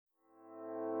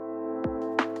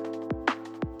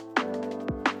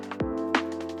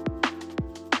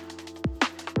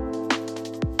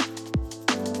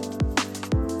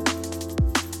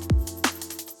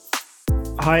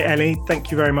Hi, Ellie. Thank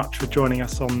you very much for joining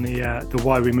us on the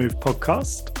Why We Move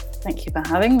podcast. Thank you for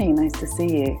having me. Nice to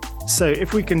see you. So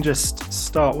if we can just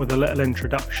start with a little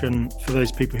introduction for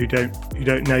those people who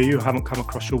don't know you, haven't come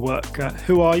across your work.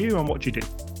 Who are you and what do you do?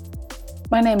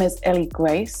 My name is Ellie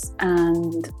Grace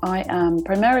and I am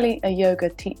primarily a yoga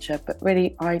teacher, but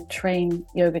really I train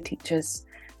yoga teachers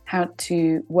how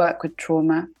to work with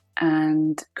trauma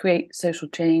and create social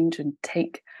change and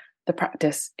take the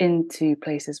practice into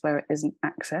places where it isn't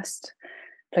accessed,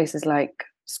 places like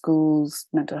schools,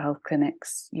 mental health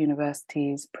clinics,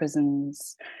 universities,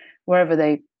 prisons, wherever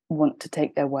they want to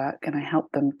take their work, and I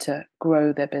help them to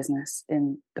grow their business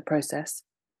in the process.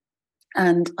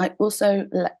 And I also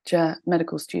lecture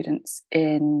medical students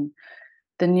in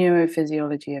the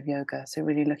neurophysiology of yoga, so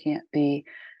really looking at the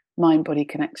mind-body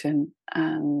connection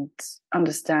and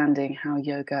understanding how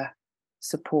yoga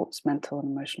supports mental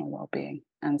and emotional well-being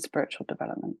and spiritual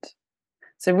development.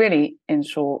 So really, in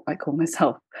short, I call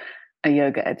myself a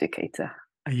yoga educator.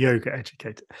 A yoga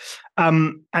educator.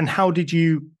 And how did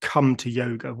you come to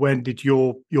yoga? When did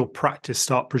your practice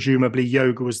start? Presumably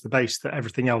yoga was the base that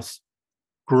everything else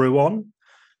grew on.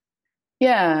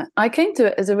 Yeah, I came to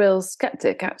it as a real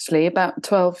skeptic, actually, about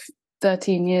 12,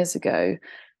 13 years ago.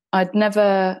 I'd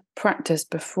never practiced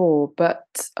before, but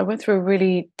I went through a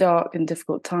really dark and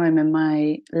difficult time in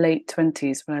my late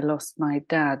 20s when I lost my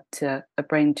dad to a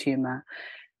brain tumor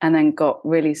and then got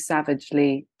really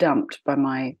savagely dumped by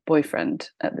my boyfriend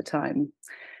at the time.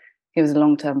 He was a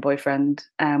long-term boyfriend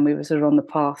and we were sort of on the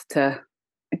path to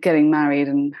getting married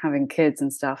and having kids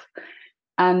and stuff.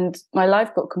 And my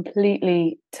life got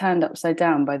completely turned upside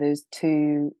down by those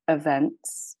two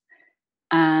events.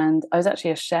 And I was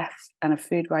actually a chef and a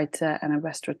food writer and a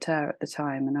restaurateur at the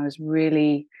time. And I was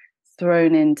really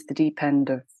thrown into the deep end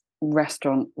of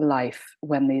restaurant life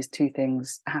when these two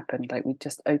things happened. Like, we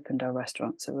just opened our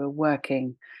restaurant, so we were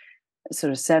working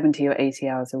sort of 70 or 80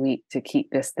 hours a week to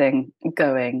keep this thing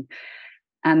going.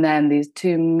 And then these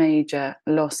two major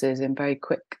losses in very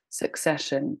quick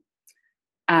succession.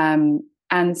 And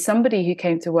somebody who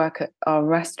came to work at our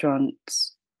restaurant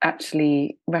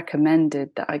actually recommended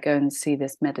that I go and see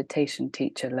this meditation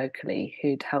teacher locally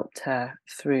who'd helped her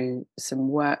through some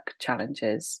work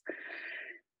challenges.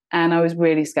 And I was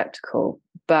really skeptical,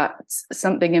 but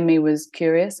something in me was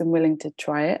curious and willing to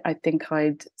try it. I think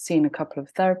I'd seen a couple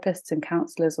of therapists and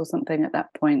counselors or something at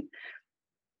that point,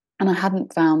 and I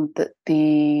hadn't found that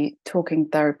the talking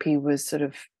therapy was sort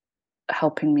of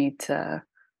helping me to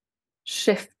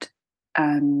shift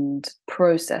and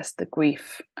process the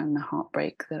grief and the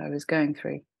heartbreak that I was going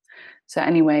through. So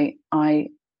anyway, I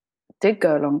did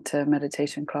go along to a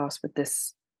meditation class with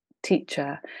this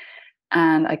teacher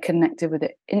and I connected with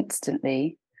it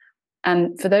instantly.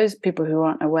 And for those people who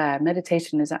aren't aware,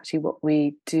 meditation is actually what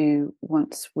we do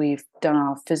once we've done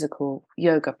our physical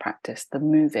yoga practice, the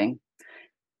moving.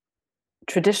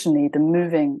 Traditionally, the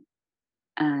moving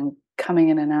and coming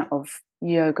in and out of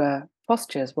yoga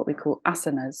postures, what we call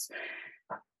asanas,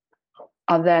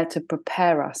 are there to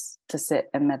prepare us to sit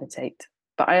and meditate.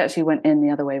 But I actually went in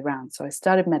the other way around. So I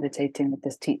started meditating with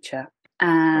this teacher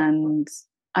and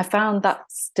I found that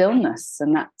stillness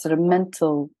and that sort of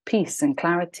mental peace and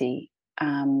clarity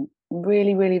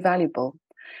really, really valuable.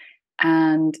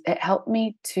 And it helped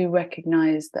me to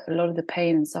recognize that a lot of the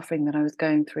pain and suffering that I was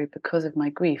going through because of my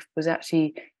grief was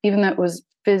actually, even though it was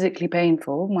physically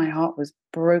painful, my heart was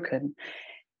broken.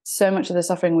 So much of the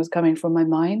suffering was coming from my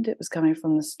mind. It was coming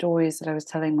from the stories that I was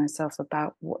telling myself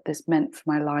about what this meant for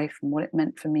my life and what it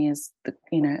meant for me as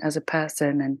a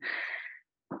person.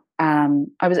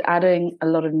 And I was adding a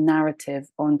lot of narrative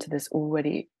onto this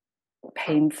already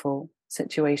painful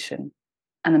situation.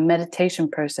 And the meditation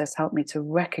process helped me to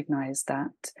recognize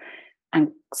that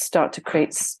and start to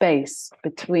create space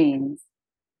between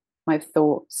my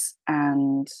thoughts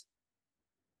and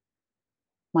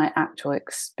my actual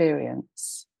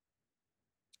experience.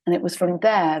 And it was from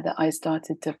there that I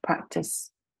started to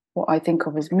practice what I think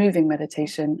of as moving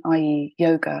meditation, i.e.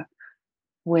 yoga,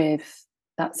 with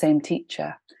that same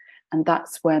teacher. And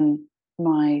that's when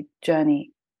my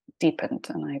journey deepened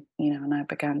and I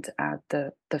began to add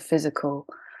the physical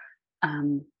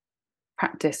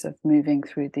practice of moving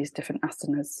through these different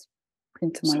asanas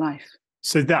into my life.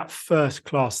 So that first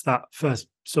class, that first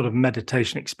sort of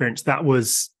meditation experience, that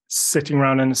was sitting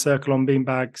around in a circle on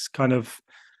beanbags, kind of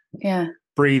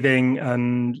breathing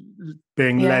and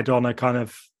being led on a kind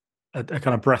of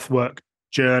breathwork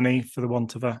journey, for the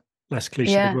want of a less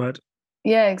cliched word.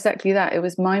 Yeah, exactly that. It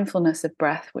was mindfulness of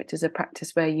breath, which is a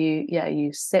practice where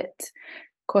you sit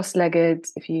cross-legged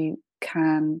if you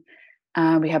can.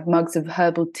 We had mugs of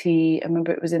herbal tea. I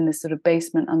remember it was in this sort of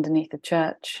basement underneath the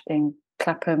church in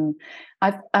Clapham.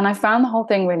 I found the whole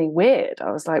thing really weird.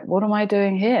 I was like, what am I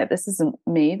doing here? This isn't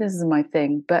me. This isn't my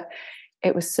thing. But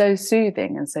it was so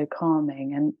soothing and so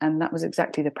calming. And that was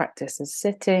exactly the practice, is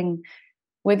sitting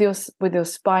with your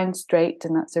spine straight.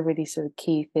 And that's a really sort of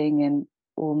key thing in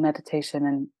all meditation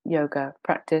and yoga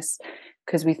practice,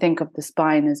 because we think of the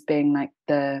spine as being like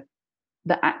the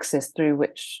axis through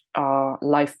which our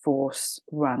life force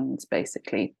runs,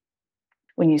 basically.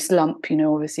 When you slump,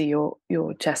 obviously your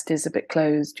chest is a bit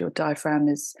closed, your diaphragm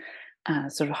is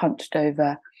sort of hunched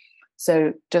over.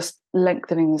 So just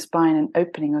lengthening the spine and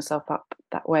opening yourself up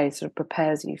that way sort of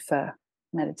prepares you for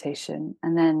meditation.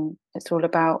 And then it's all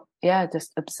about,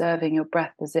 just observing your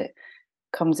breath as it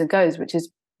comes and goes, which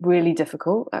is really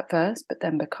difficult at first, but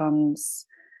then becomes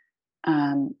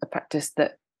a practice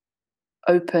that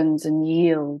opens and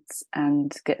yields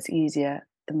and gets easier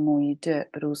the more you do it.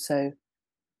 But also,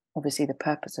 obviously, the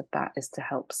purpose of that is to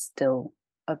help still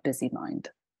a busy mind.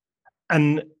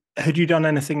 And had you done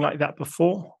anything like that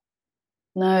before?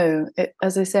 No,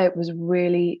 as I say, it was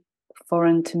really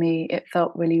foreign to me. It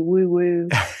felt really woo-woo.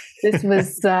 This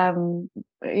was 12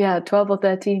 or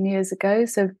 13 years ago,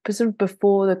 so sort of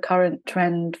before the current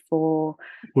trend for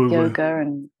woo-woo. Yoga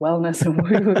and wellness and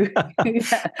woo-woo.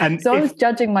 And so I was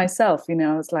judging myself.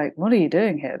 I was like, what are you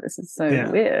doing here? This is so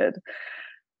weird.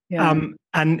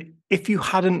 And if you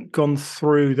hadn't gone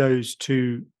through those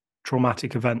two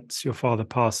traumatic events, your father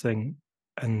passing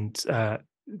and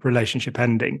relationship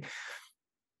ending,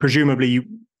 presumably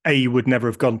you would never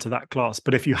have gone to that class.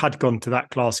 But if you had gone to that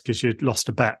class because you'd lost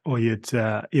a bet or you'd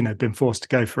been forced to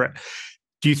go for it,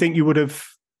 do you think you would have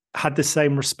had the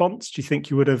same response? Do you think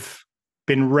you would have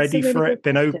been ready for it,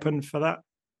 been open for that?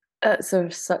 That's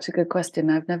such a good question.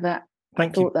 I've never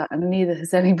thought that, and neither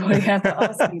has anybody ever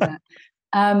asked me that.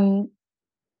 On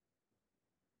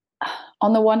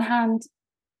the one hand,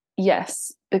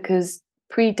 yes, because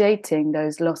predating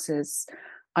those losses,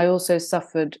 I also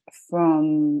suffered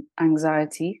from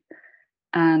anxiety,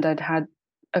 and I'd had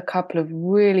a couple of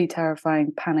really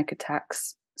terrifying panic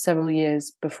attacks several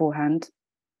years beforehand.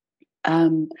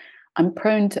 I'm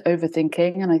prone to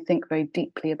overthinking, and I think very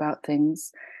deeply about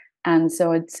things. And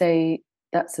so I'd say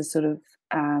that's a sort of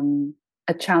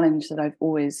a challenge that I've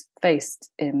always faced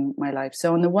in my life.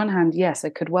 So on the one hand, yes, I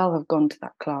could well have gone to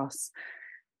that class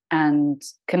and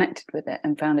connected with it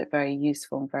and found it very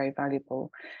useful and very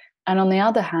valuable. And on the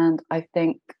other hand, I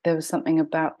think there was something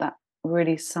about that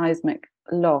really seismic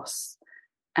loss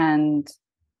and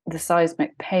the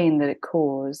seismic pain that it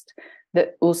caused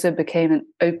that also became an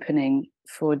opening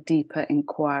for deeper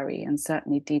inquiry, and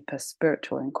certainly deeper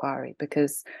spiritual inquiry,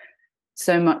 because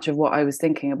so much of what I was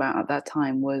thinking about at that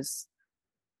time was,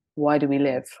 why do we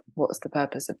live? What's the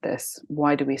purpose of this?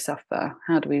 Why do we suffer?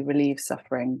 How do we relieve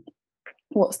suffering?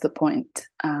 What's the point?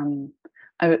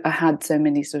 I had so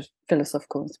many sort of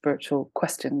philosophical and spiritual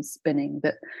questions spinning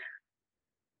that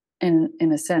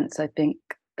in a sense, I think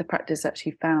the practice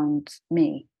actually found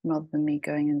me rather than me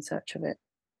going in search of it.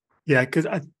 Yeah, because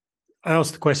I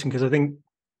asked the question because I think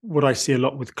what I see a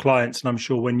lot with clients, and I'm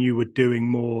sure when you were doing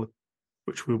more,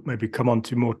 which we'll maybe come on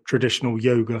to, more traditional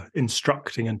yoga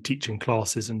instructing and teaching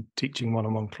classes and teaching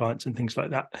one-on-one clients and things like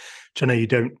that, which I know you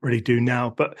don't really do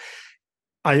now, but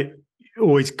I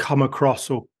always came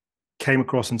across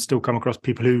and still come across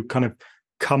people who kind of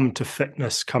come to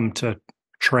fitness, come to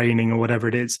training or whatever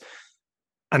it is,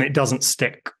 and it doesn't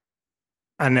stick.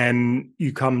 And then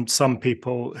you come some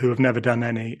people who have never done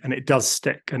any, and it does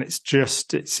stick. And it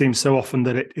seems so often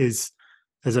that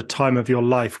there's a time of your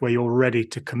life where you're ready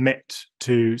to commit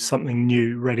to something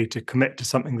new, ready to commit to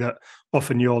something that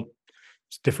often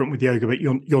it's different with yoga, but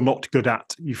you're not good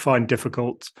at, you find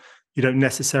difficult, you don't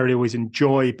necessarily always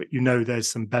enjoy, but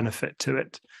there's some benefit to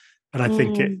it. And I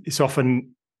think it's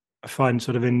often, I find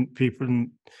sort of in people,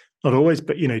 not always,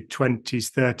 but 20s,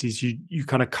 30s, you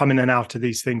kind of come in and out of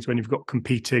these things when you've got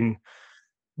competing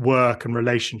work and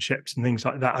relationships and things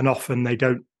like that. And often they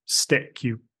don't stick.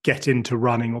 You get into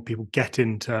running, or people get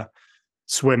into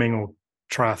swimming or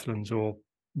triathlons or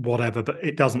whatever, but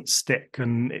it doesn't stick.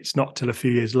 And it's not till a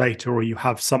few years later, or you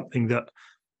have something that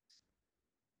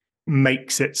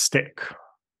makes it stick.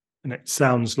 And it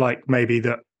sounds like maybe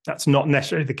that's not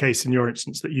necessarily the case in your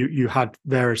instance, that you had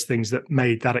various things that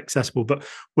made that accessible. But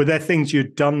were there things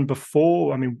you'd done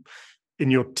before? I mean, in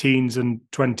your teens and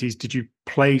 20s, did you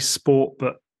play sport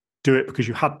but do it because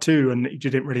you had to and you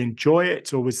didn't really enjoy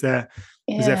it? Or was there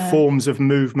forms of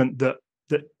movement that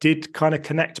did kind of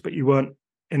connect but you weren't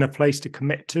in a place to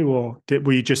commit to? Or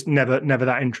were you just never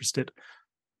that interested?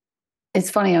 It's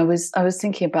funny, I was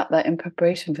thinking about that in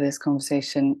preparation for this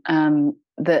conversation,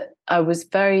 that I was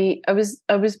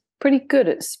pretty good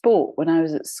at sport when I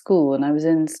was at school, and I was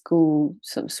in school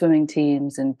sort of swimming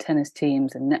teams and tennis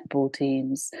teams and netball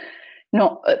teams.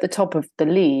 Not at the top of the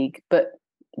league, but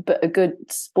a good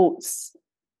sports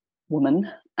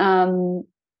woman.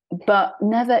 But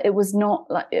never. It was not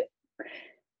like it.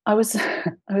 I was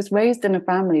raised in a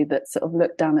family that sort of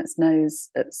looked down its nose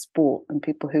at sport and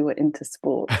people who were into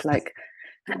sport. Like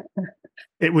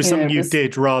it was something you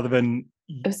did rather than.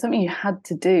 It was something you had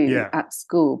to do at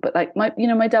school. But like my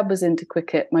dad was into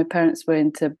cricket. My parents were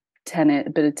into tennis, a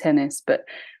bit of tennis. But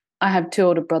I have two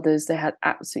older brothers. They had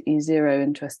absolutely zero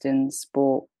interest in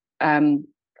sport.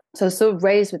 So I was sort of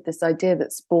raised with this idea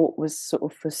that sport was sort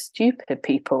of for stupid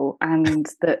people, and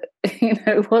that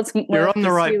it wasn't. You're on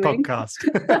the right podcast.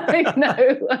 I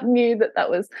know. I knew that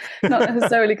was not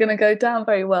necessarily going to go down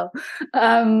very well.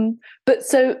 But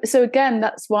so again,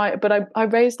 that's why. But I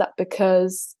raised that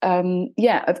because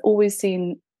I've always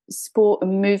seen sport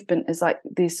and movement as like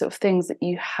these sort of things that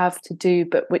you have to do,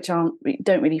 but which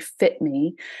don't really fit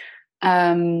me.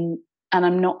 And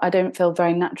I don't feel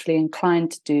very naturally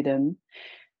inclined to do them.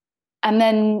 And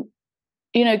then,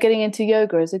 getting into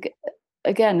yoga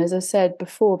again, as I said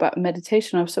before about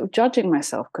meditation, I was sort of judging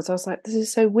myself because I was like, this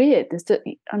is so weird.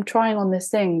 I'm trying on this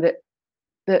thing that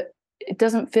it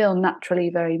doesn't feel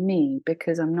naturally very me,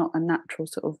 because I'm not a natural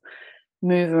sort of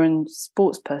mover and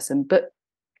sports person. But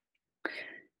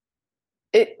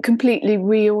it completely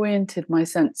reoriented my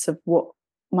sense of what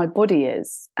my body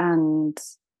is, and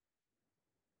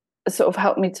sort of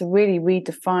helped me to really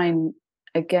redefine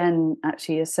again,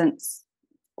 actually, a sense,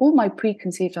 all my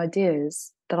preconceived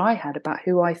ideas that I had about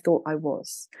who I thought I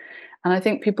was. And I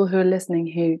think people who are listening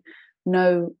who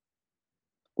know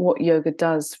what yoga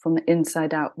does from the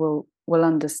inside out will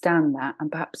understand that,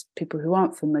 and perhaps people who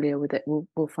aren't familiar with it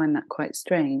will find that quite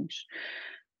strange.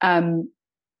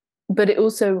 But it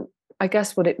also, I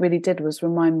guess what it really did was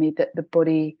remind me that the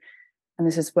body, and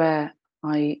this is where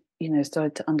I,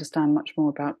 started to understand much more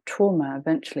about trauma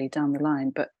eventually down the line,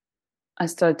 but I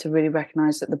started to really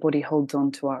recognize that the body holds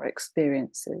on to our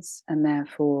experiences, and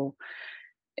therefore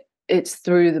it's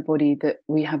through the body that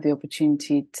we have the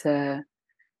opportunity to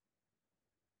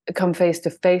come face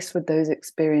to face with those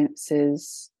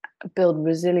experiences, build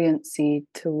resiliency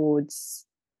towards,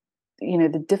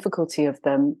 the difficulty of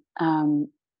them,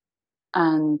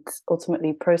 and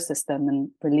ultimately process them and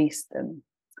release them.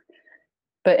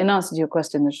 But in answer to your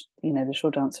question, the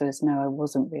short answer is no, I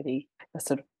wasn't really a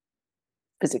sort of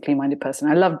physically minded person.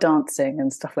 I love dancing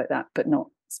and stuff like that, but not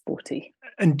sporty.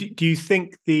 And do you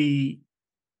think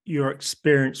your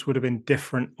experience would have been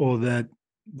different, or the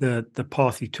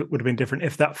path you took would have been different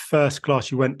if that first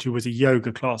class you went to was a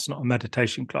yoga class, not a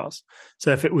meditation class?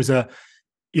 So if it was a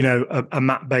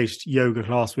mat-based yoga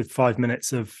class with 5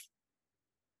 minutes of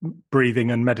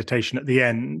breathing and meditation at the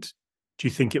end, do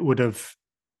you think it would have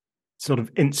sort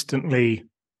of instantly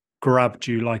grabbed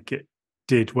you like it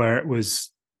did where it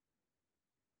was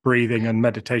breathing and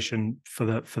meditation for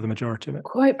the majority of it?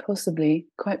 Quite possibly.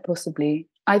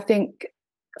 I think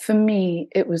for me,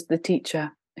 it was the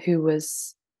teacher who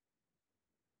was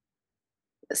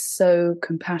so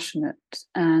compassionate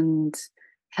and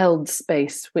held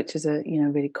space, which is a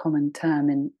really common term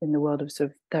in the world of sort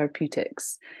of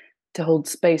therapeutics. To hold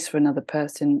space for another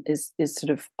person is sort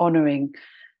of honoring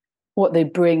what they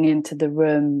bring into the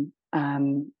room,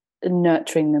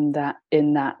 nurturing them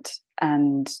in that,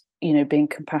 and being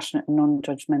compassionate and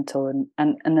non-judgmental,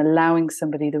 and allowing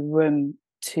somebody the room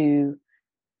to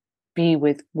be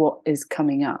with what is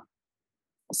coming up.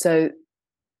 So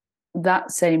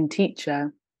that same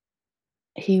teacher,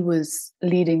 he was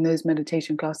leading those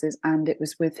meditation classes, and it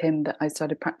was with him that I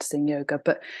started practicing yoga.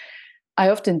 But I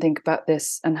often think about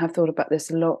this, and have thought about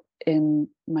this a lot in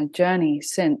my journey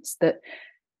since, that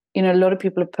a lot of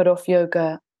people have put off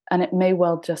yoga, and it may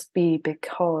well just be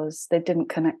because they didn't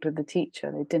connect with the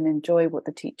teacher. They didn't enjoy what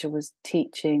the teacher was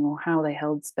teaching, or how they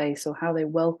held space, or how they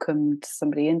welcomed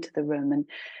somebody into the room. And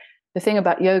the thing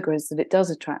about yoga is that it does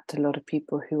attract a lot of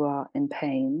people who are in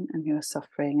pain and who are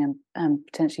suffering and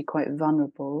potentially quite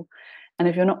vulnerable. And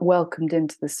if you're not welcomed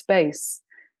into the space,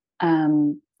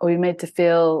 or you're made to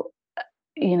feel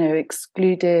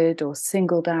excluded or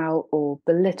singled out or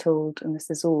belittled, and this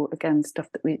is all again stuff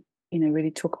that we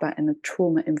really talk about in a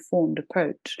trauma-informed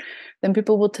approach, then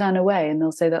people will turn away and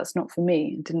they'll say, that's not for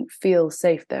me. I didn't feel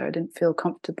safe there. I didn't feel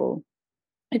comfortable.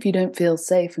 If you don't feel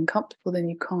safe and comfortable, then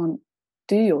you can't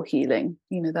do your healing.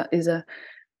 That is a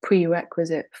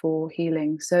prerequisite for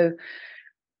healing. So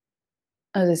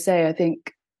as I say, I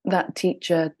think that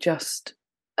teacher just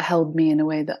held me in a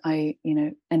way that I,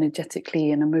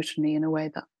 energetically and emotionally, in a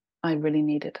way that I really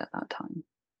needed at that time.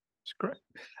 That's great.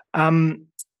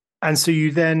 And so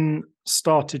you then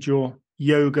started your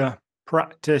yoga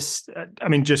practice. I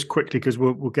mean, just quickly, because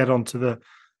we'll get on to the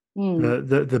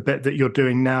bit that you're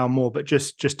doing now more, but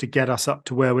just to get us up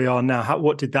to where we are now,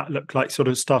 what did that look like? Sort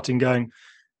of starting going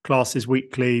classes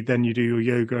weekly, then you do your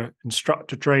yoga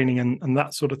instructor training and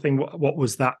that sort of thing. What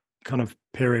was that kind of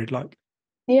period like?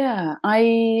 Yeah,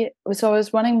 I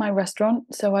was running my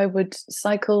restaurant, so I would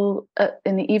cycle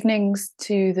in the evenings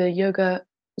to the yoga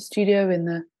studio in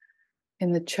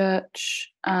the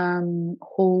church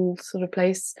hall sort of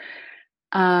place.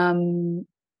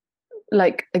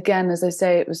 Like, again, as I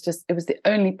say, it was the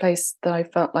only place that I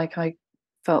felt like I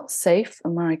felt safe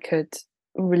and where I could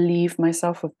relieve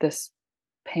myself of this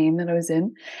pain that I was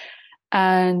in.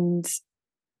 And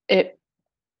it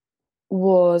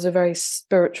was a very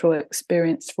spiritual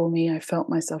experience for me. I felt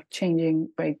myself changing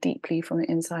very deeply from the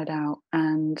inside out.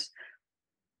 And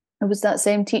it was that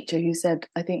same teacher who said,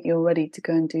 I think you're ready to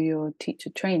go and do your teacher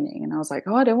training. And I was like,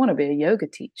 oh, I don't want to be a yoga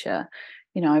teacher.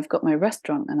 I've got my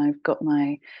restaurant and I've got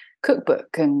my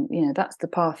cookbook and, that's the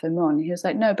path I'm on. He was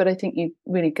like, no, but I think you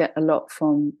really get a lot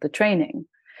from the training.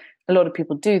 A lot of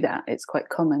people do that. It's quite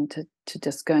common to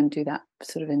just go and do that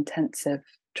sort of intensive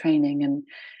training and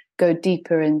go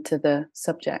deeper into the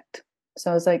subject. So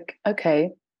I was like,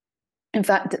 okay. In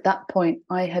fact, at that point,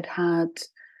 I had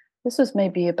this was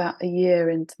maybe about a year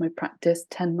into my practice,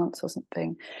 10 months or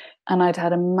something. And I'd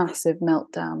had a massive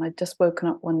meltdown. I'd just woken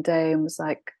up one day and was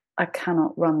like, I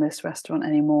cannot run this restaurant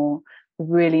anymore. I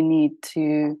really need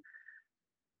to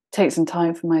take some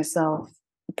time for myself,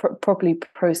 properly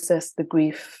process the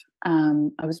grief.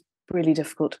 I was really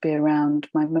difficult to be around.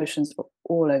 My emotions were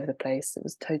all over the place. It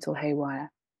was total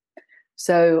haywire.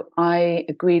 So I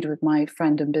agreed with my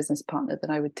friend and business partner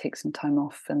that I would take some time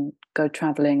off and go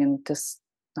traveling and just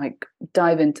like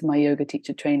dive into my yoga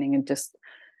teacher training and just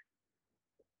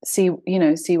see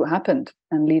what happened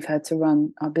and leave her to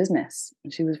run our business.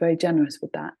 And she was very generous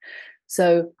with that.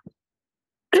 So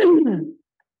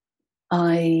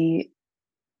I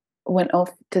went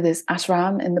off to this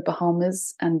ashram in the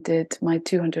Bahamas and did my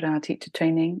 200-hour teacher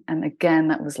training. And again,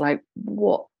 that was like,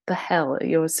 what the hell?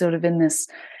 You're sort of in this,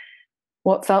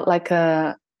 what felt like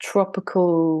a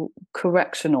tropical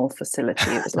correctional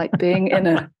facility. It was like being in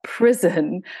a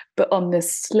prison, but on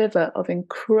this sliver of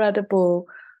incredible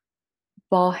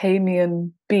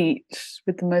Bahamian beach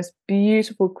with the most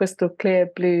beautiful crystal clear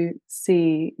blue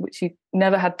sea, which you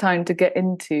never had time to get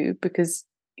into because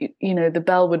the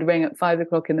bell would ring at 5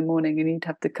 o'clock in the morning and you'd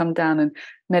have to come down and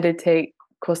meditate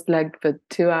cross-legged for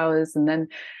 2 hours and then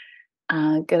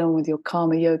get on with your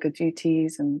karma yoga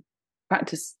duties and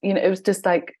practice. It was just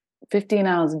like 15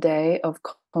 hours a day of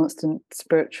constant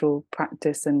spiritual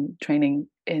practice and training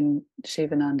in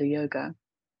Shivananda yoga.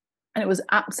 And it was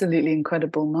absolutely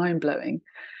incredible, mind-blowing,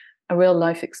 a real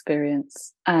life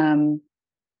experience. And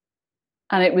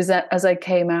it was as I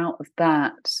came out of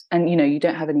that, and, you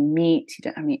don't have any meat, you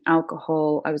don't have any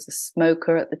alcohol. I was a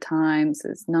smoker at the time, so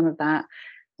there's none of that.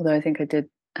 Although I think I did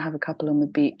have a couple on the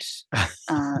beach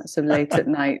sort of late at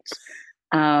night.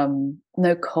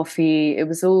 No coffee. It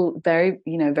was all very,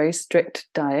 very strict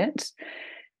diet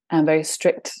and very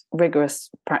strict, rigorous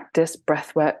practice,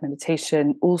 breath work,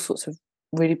 meditation, all sorts of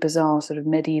really bizarre sort of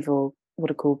medieval,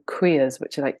 what are called kriyas,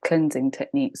 which are like cleansing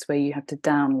techniques where you have to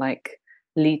down like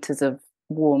liters of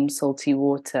warm, salty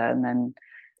water and then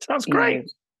sounds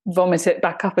great. Vomit it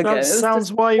back up again.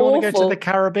 Sounds why you want to go to the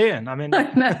Caribbean. I mean,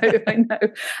 I know. And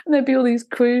there'd be all these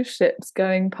cruise ships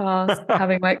going past,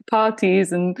 having like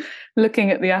parties and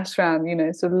looking at the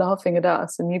ashram, sort of laughing at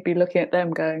us, and you'd be looking at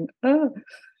them going, oh.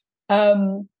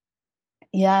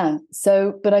 Yeah.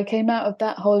 So, but I came out of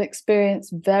that whole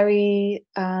experience very,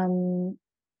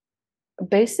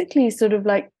 basically sort of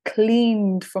like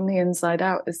cleaned from the inside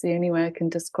out is the only way I can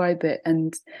describe it,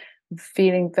 and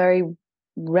feeling very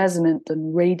resonant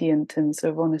and radiant and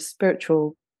sort of on a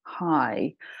spiritual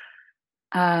high.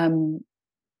 And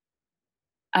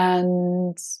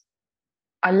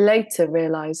I later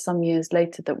realized, some years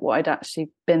later, that what I'd actually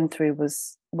been through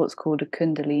was what's called a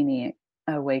Kundalini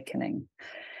awakening,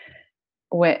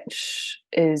 which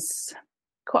is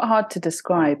quite hard to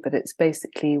describe, but it's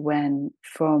basically when,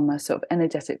 from a sort of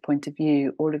energetic point of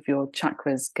view, all of your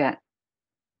chakras get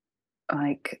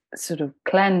like sort of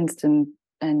cleansed and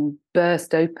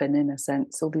burst open, in a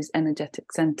sense, all these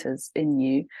energetic centers in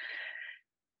you.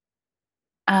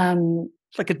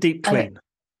 It's like a deep clean.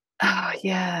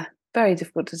 Yeah, very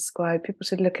difficult to describe. People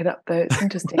should look it up though. It's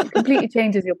interesting. It completely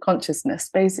changes your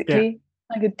consciousness, basically.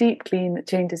 Yeah. Like a deep clean that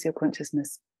changes your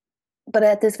consciousness. But I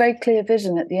had this very clear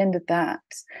vision at the end of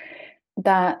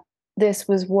that this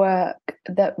was work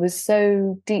that was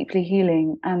so deeply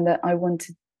healing, and that I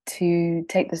wanted to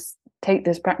take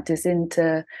this practice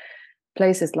into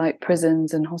places like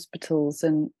prisons and hospitals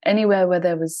and anywhere where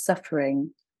there was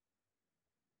suffering.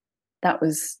 That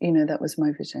was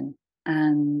my vision.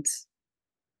 And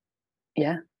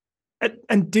yeah.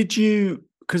 And did you,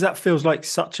 because that feels like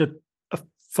such a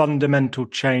fundamental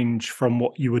change from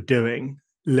what you were doing,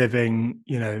 living,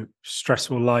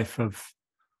 stressful life of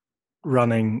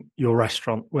running your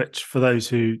restaurant, which for those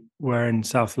who were in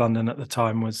South London at the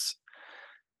time was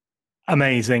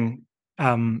amazing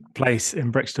place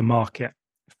in Brixton Market,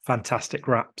 fantastic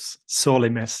wraps, sorely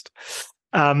missed.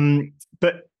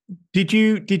 But did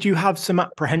you have some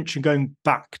apprehension going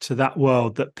back to that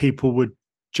world that people would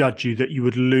judge you, that you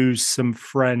would lose some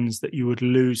friends, that you would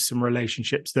lose some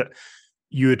relationships, that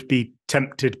you would be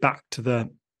tempted back to the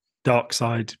dark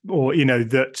side, or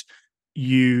that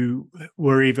you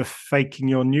were either faking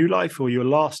your new life or your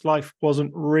last life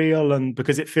wasn't real? And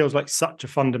because it feels like such a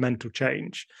fundamental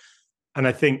change, and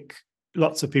I think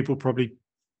lots of people probably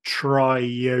try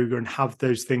yoga and have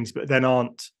those things, but then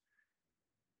aren't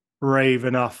brave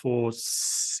enough or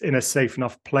in a safe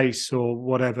enough place or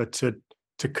whatever to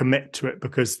commit to it,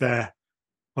 because they're,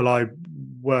 well, I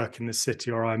work in the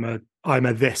city, or I'm a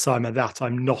this, I'm a that,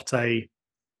 I'm not a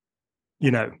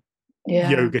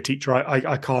yoga teacher,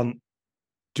 I can't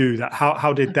do that.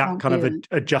 How did that kind of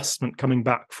adjustment coming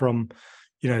back from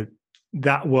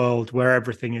that world where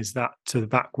everything is that to the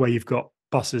back where you've got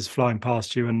buses flying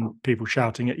past you and people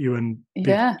shouting at you and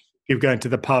you're going to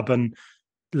the pub and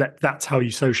that's how you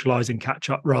socialize and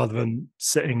catch up rather than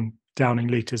sitting downing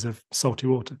liters of salty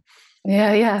water?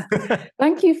 Yeah.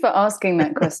 Thank you for asking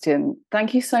that question.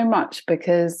 Thank you so much,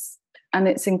 and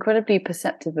it's incredibly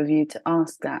perceptive of you to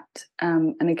ask that.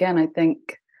 And again, I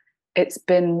think it's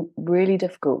been really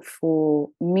difficult for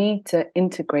me to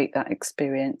integrate that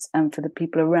experience and for the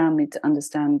people around me to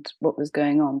understand what was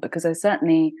going on, because I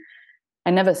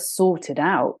never sorted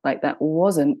out, like, that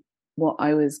wasn't what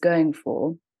I was going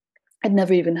for. I'd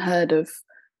never even heard of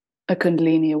a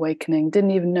Kundalini awakening,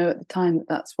 didn't even know at the time that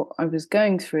that's what I was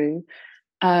going through.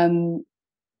 And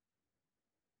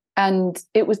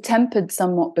it was tempered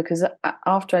somewhat because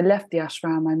after I left the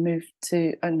ashram,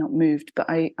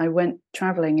 I went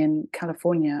traveling in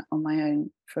California on my own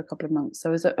for a couple of months. So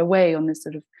I was away on this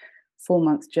sort of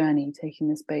 4-month journey, taking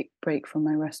this break from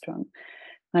my restaurant.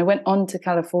 And I went on to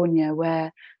California,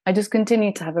 where I just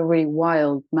continued to have a really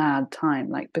wild, mad time,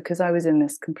 like, because I was in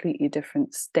this completely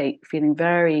different state, feeling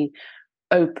very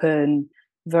open,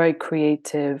 very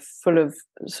creative, full of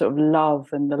sort of love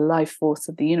and the life force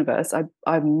of the universe.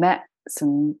 I met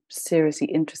some seriously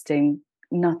interesting,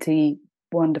 nutty,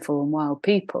 wonderful and wild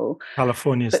people.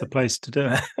 California's the place to do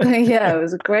it. Yeah, it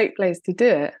was a great place to do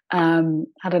it.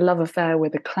 Had a love affair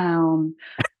with a clown.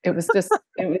 It was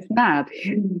mad.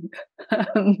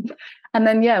 And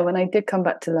then, when I did come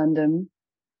back to London,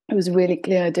 it was really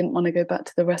clear I didn't want to go back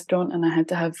to the restaurant, and I had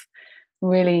to have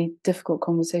really difficult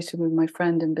conversation with my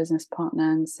friend and business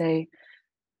partner and say,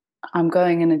 I'm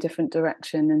going in a different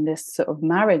direction. And this sort of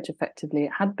marriage, effectively,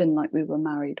 it had been like we were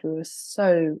married. We were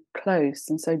so close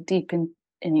and so deep in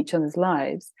each other's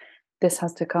lives. This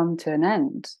has to come to an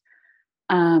end.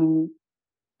 And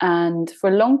for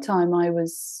a long time, I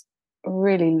was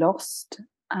really lost.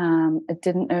 I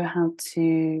didn't know how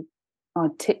to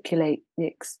articulate the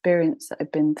experience that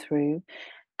I'd been through.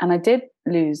 And I did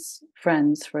lose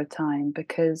friends for a time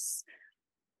because,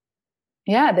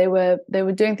 they were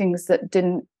doing things that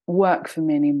didn't work for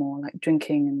me anymore, like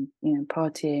drinking and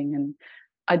partying, and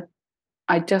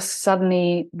I just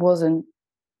suddenly wasn't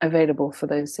available for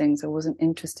those things. I wasn't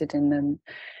interested in them,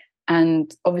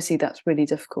 and obviously that's really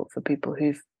difficult for people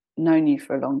who've known you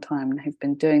for a long time and who've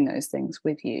been doing those things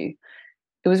with you.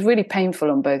 It was really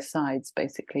painful on both sides.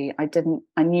 Basically,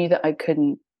 I knew that I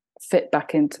couldn't fit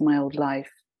back into my old life.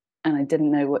 And I didn't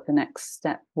know what the next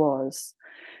step was.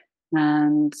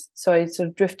 And so I sort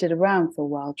of drifted around for a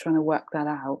while, trying to work that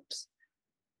out.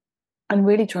 And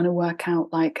really trying to work out,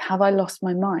 like, have I lost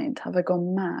my mind? Have I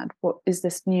gone mad? What is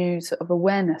this new sort of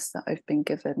awareness that I've been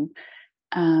given?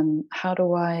 How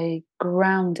do I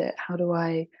ground it? How do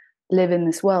I live in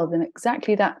this world? And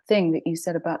exactly that thing that you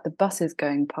said about the buses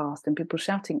going past and people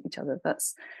shouting at each other,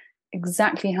 that's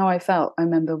exactly how I felt. I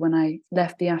remember when I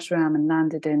left the ashram and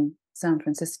landed in San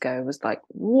Francisco, it was like,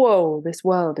 whoa, this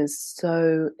world is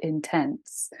so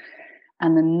intense.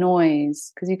 And the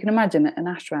noise, because you can imagine at an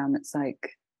ashram,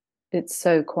 it's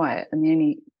so quiet, and the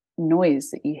only noise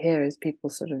that you hear is people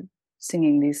sort of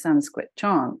singing these Sanskrit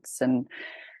chants, and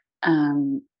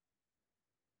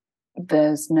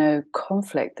there's no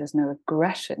conflict, there's no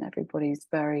aggression, everybody's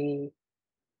very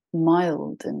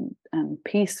mild and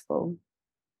peaceful.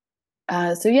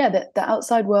 So yeah, the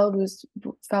outside world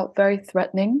felt very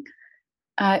threatening.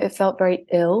 It felt very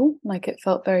ill, like it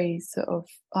felt very sort of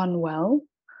unwell,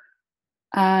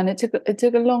 and it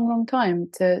took a long time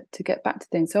to get back to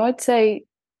things. So I'd say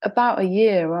about a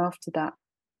year after that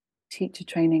teacher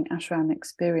training ashram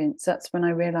experience, that's when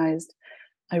I realized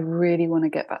I really want to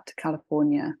get back to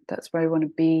California. That's where I want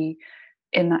to be,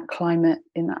 in that climate,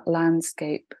 in that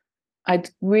landscape.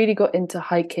 I'd really got into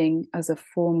hiking as a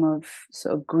form of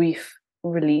sort of grief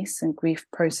release and grief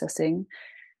processing.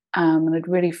 And I'd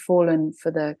really fallen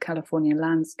for the California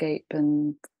landscape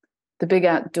and the big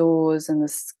outdoors and the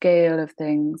scale of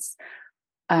things,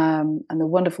 and the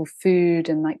wonderful food,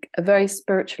 and like a very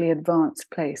spiritually advanced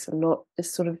place. A lot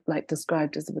is sort of like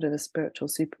described as a bit of a spiritual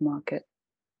supermarket.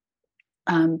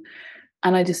 And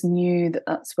I just knew that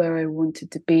that's where I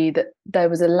wanted to be, that there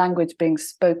was a language being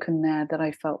spoken there that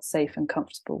I felt safe and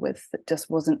comfortable with, that just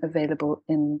wasn't available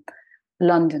in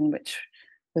London, which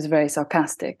was very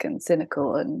sarcastic and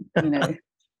cynical and,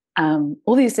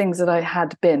 all these things that I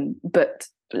had been, but,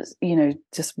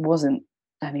 just wasn't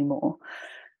anymore.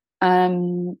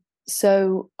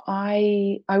 So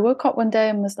I woke up one day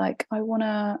and was like, I want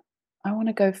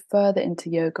to go further into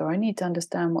yoga. I need to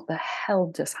understand what the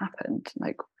hell just happened.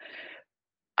 Like,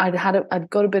 I'd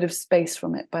got a bit of space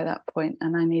from it by that point,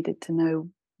 and I needed to know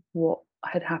what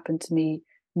had happened to me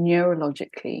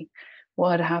neurologically,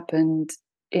 what had happened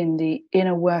in the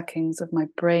inner workings of my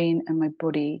brain and my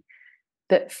body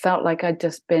that felt like I'd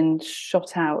just been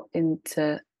shot out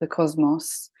into the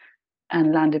cosmos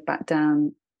and landed back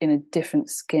down in a different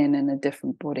skin and a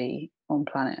different body on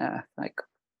planet Earth. Like,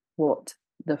 what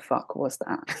the fuck was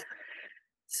that?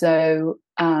 So,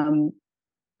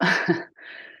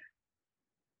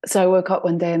 so I woke up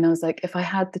one day and I was like, if I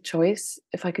had the choice,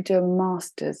 if I could do a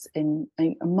master's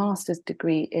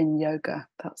degree in yoga,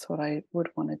 that's what I would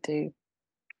want to do.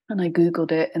 And I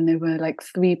Googled it, and there were like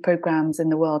 3 programs in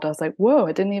the world. I was like, whoa,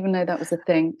 I didn't even know that was a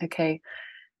thing. Okay.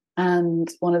 And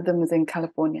one of them was in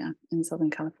California, in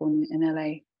Southern California, in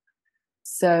LA.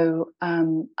 So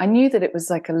I knew that it was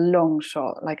like a long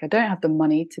shot. Like, I don't have the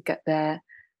money to get there.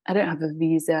 I don't have a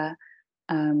visa.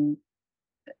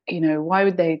 Why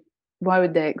would they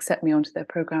accept me onto their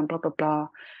program? Blah, blah, blah.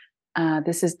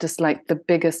 This is just like the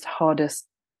biggest, hardest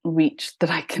reach that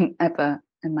I can ever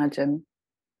imagine.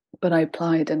 But I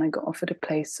applied and I got offered a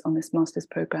place on this master's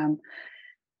program,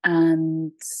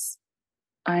 and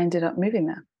I ended up moving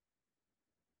there.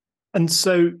 And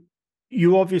so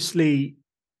you obviously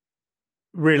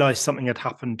realized something had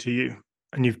happened to you,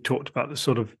 and you've talked about the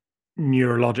sort of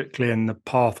neurologically and the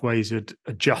pathways had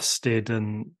adjusted,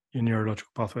 and your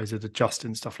neurological pathways had adjusted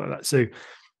and stuff like that. So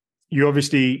you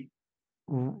obviously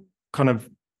kind of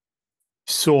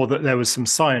saw that there was some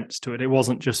science to it. It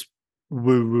wasn't just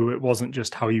woo-woo. It wasn't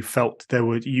just how you felt.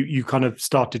 You kind of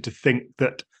started to think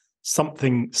that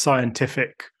something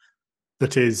scientific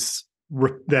that is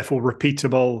therefore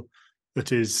repeatable,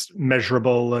 that is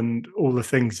measurable, and all the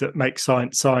things that make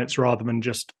science rather than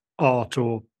just art,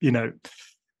 or that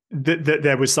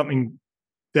there was something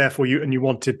there for you, and you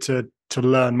wanted to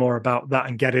learn more about that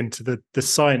and get into the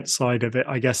science side of it,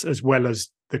 I guess, as well as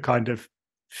the kind of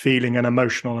feeling and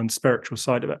emotional and spiritual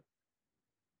side of it.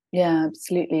 Yeah,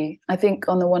 absolutely. I think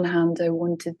on the one hand, I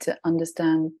wanted to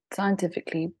understand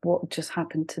scientifically what just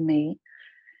happened to me,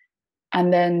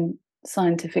 and then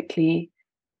scientifically,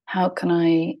 how can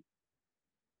I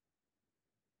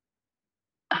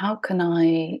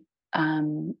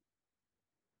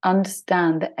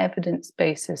understand the evidence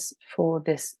basis for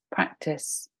this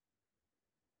practice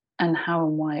and how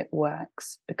and why it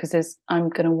works? Because I'm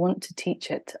going to want to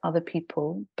teach it to other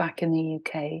people back in the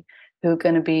UK who are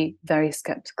going to be very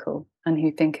skeptical and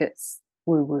who think it's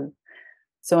woo-woo.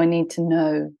 So I need to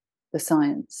know the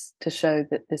science to show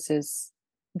that this is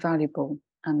valuable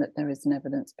and that there is an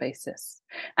evidence basis.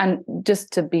 And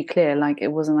just to be clear, like,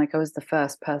 it wasn't like I was the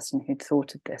first person who'd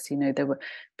thought of this. There were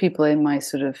people in my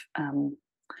sort of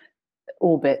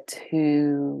orbit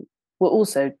who were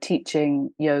also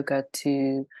teaching yoga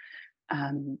to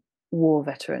war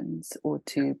veterans, or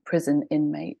to prison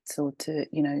inmates, or to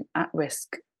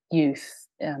at-risk youth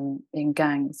in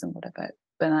gangs and whatever.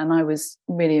 And I was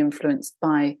really influenced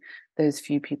by those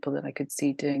few people that I could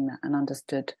see doing that, and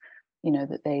understood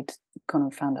that they'd kind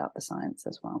of found out the science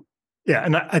as well. Yeah,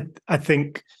 and I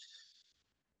think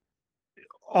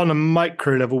on a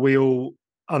micro level, we all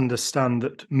understand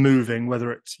that moving,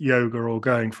 whether it's yoga or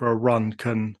going for a run,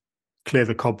 can clear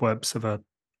the cobwebs of a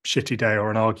shitty day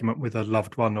or an argument with a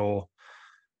loved one, or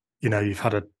you've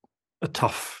had a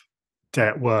tough day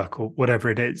at work or whatever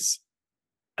it is.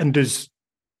 And as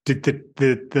did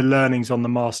the learnings on the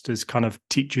masters kind of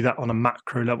teach you that on a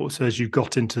macro level? So as you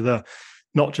got into the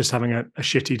not just having a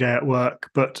shitty day at work,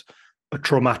 but a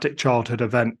traumatic childhood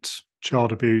event,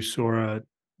 child abuse or a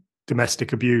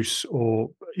domestic abuse, or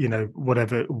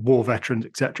whatever, war veterans,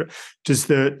 etc. Does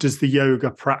the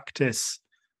yoga practice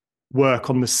work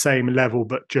on the same level,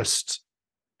 but just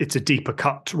it's a deeper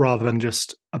cut rather than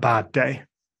just a bad day?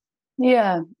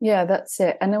 Yeah, that's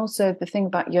it. And also the thing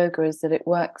about yoga is that it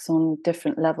works on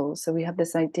different levels. So we have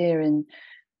this idea in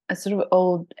a sort of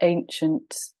old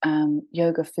ancient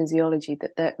yoga physiology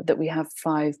that we have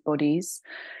 5 bodies,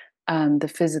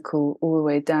 the physical all the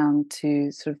way down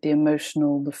to sort of the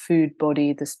emotional, the food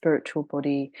body, the spiritual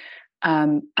body,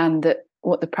 and that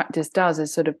what the practice does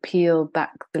is sort of peel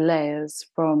back the layers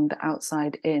from the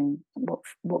outside in,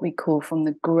 what we call from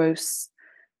the gross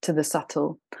to the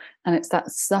subtle. And it's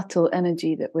that subtle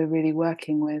energy that we're really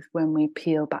working with when we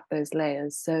peel back those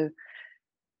layers. So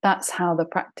that's how the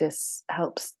practice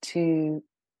helps to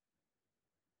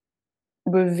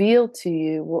reveal to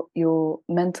you what your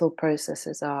mental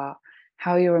processes are,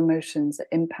 how your emotions are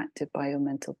impacted by your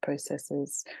mental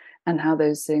processes, and how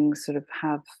those things sort of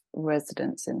have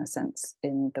residence, in a sense,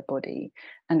 in the body,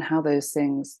 and how those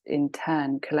things in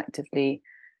turn collectively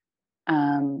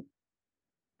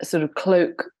sort of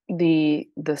cloak the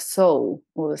soul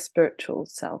or the spiritual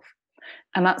self.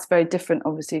 And that's very different,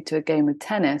 obviously, to a game of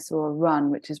tennis or a run,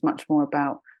 which is much more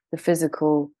about the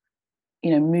physical,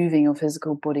 moving your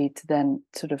physical body to then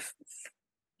sort of,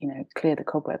 clear the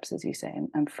cobwebs, as you say,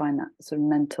 and find that sort of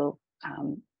mental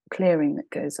clearing that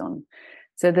goes on.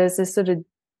 So there's this sort of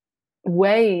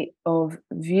way of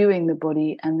viewing the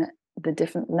body and the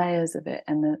different layers of it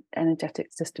and the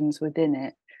energetic systems within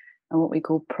it, and what we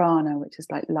call prana, which is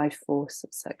like life force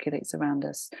that circulates around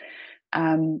us,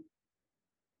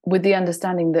 with the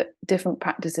understanding that different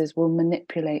practices will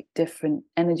manipulate different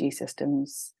energy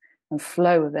systems and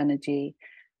flow of energy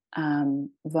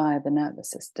via the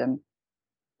nervous system.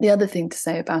 The other thing to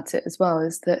say about it as well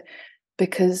is that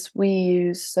because we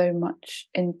use so much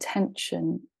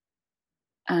intention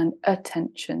and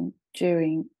attention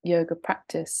during yoga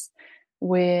practice,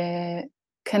 we're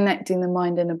connecting the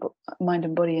mind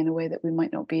and body in a way that we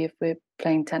might not be if we're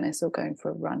playing tennis or going for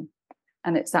a run.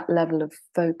 And it's that level of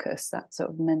focus, that sort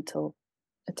of mental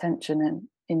attention and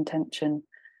intention,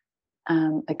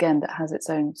 again, that has its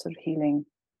own sort of healing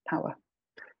power.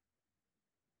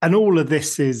 And all of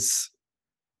this is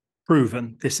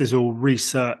proven. This is all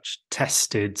research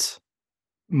tested,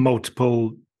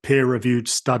 multiple peer-reviewed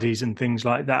studies and things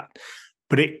like that.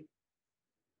 But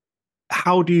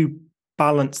how do you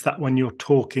balance that when you're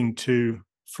talking to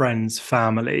friends,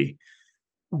 family,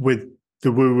 with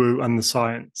the woo-woo and the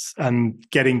science, and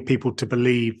getting people to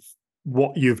believe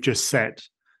what you've just said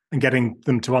and getting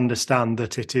them to understand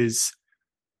that it is,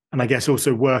 and I guess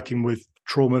also working with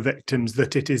trauma victims,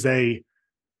 that it is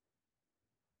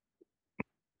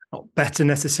not better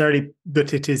necessarily,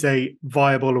 but it is a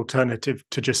viable alternative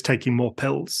to just taking more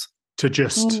pills, to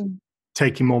just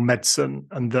taking more medicine,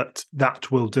 and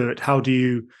that will do it? How do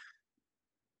you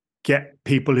get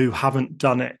people who haven't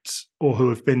done it or who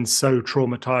have been so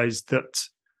traumatized that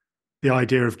the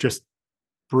idea of just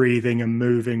breathing and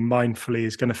moving mindfully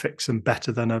is going to fix them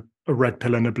better than a red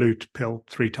pill and a blue pill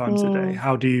 3 times a day?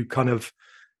 How do you kind of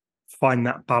find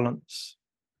that balance?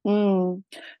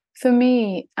 For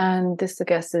me, and this, I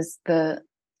guess, is the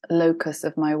locus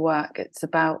of my work, it's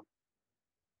about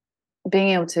being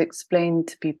able to explain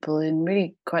to people in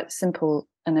really quite simple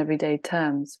and everyday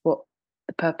terms what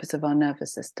the purpose of our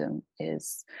nervous system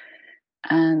is,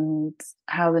 and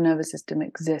how the nervous system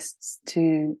exists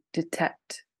to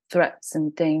detect threats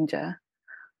and danger,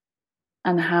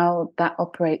 and how that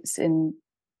operates in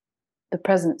the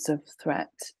presence of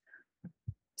threat,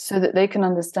 so that they can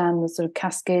understand the sort of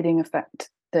cascading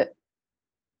effect that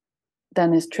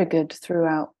then is triggered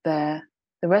throughout the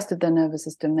rest of their nervous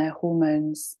system, their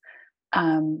hormones,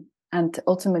 and to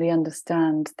ultimately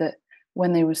understand that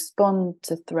when they respond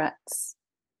to threats,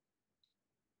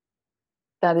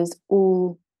 that is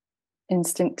all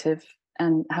instinctive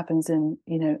and happens in,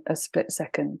 a split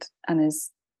second, and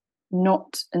is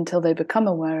not until they become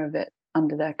aware of it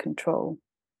under their control.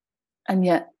 And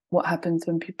yet what happens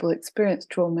when people experience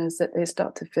trauma is that they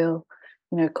start to feel,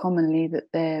 commonly that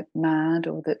they're mad,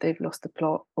 or that they've lost the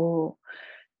plot, or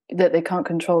that they can't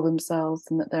control themselves,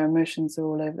 and that their emotions are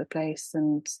all over the place,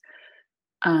 and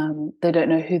they don't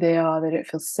know who they are. They don't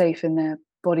feel safe in their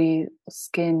body or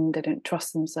skin. They don't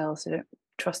trust themselves. They don't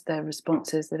trust their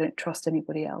responses. They don't trust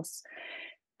anybody else.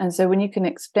 And so when you can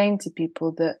explain to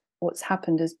people that what's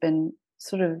happened has been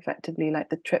sort of effectively like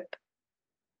the trip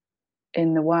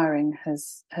in the wiring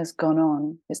has gone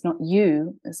on. It's not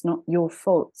you, it's not your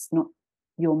fault, it's not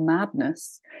your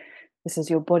madness. This is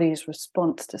your body's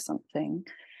response to something.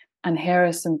 And here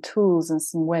are some tools and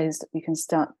some ways that we can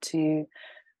start to,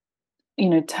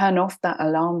 turn off that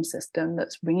alarm system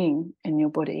that's ringing in your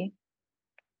body.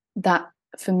 That,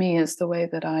 for me, is the way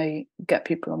that I get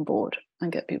people on board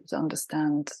and get people to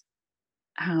understand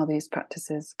how these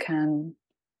practices can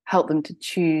help them to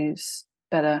choose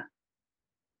better,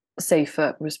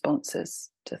 safer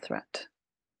responses to threat.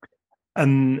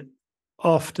 And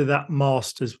after that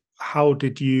master's, how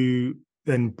did you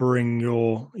then bring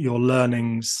your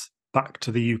learnings back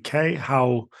to the UK?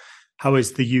 How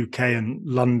is the UK and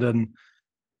London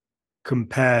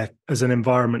compare as an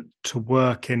environment to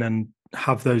work in and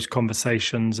have those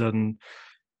conversations? And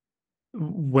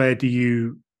where do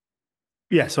you...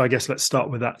 Yeah, so I guess let's start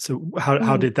with that. So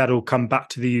how did that all come back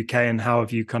to the UK, and how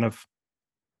have you kind of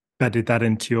bedded that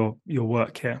into your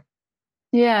work here?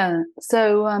 Yeah,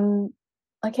 so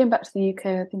I came back to the UK,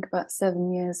 I think about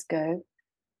 7 years ago,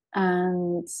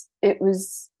 and it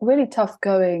was really tough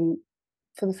going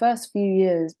for the first few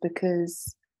years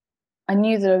because I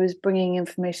knew that I was bringing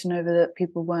information over that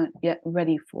people weren't yet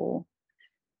ready for.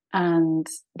 And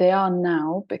they are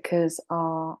now, because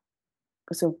our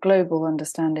sort of global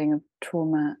understanding of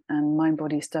trauma and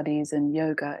mind-body studies and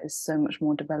yoga is so much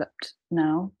more developed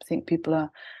now. I think people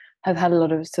have had a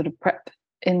lot of sort of prep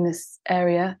in this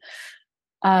area.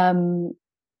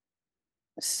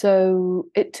 So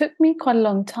it took me quite a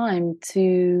long time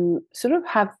to sort of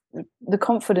have the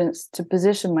confidence to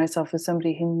position myself as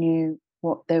somebody who knew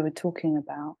what they were talking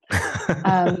about.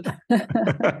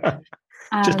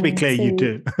 Just to be clear, you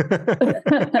do.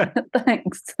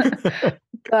 Thanks.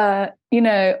 But,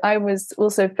 I was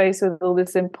also faced with all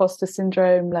this imposter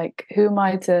syndrome, like, who am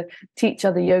I to teach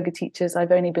other yoga teachers?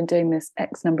 I've only been doing this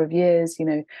X number of years.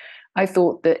 I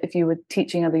thought that if you were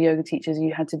teaching other yoga teachers,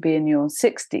 you had to be in your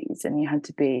 60s and you had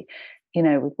to be,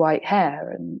 with white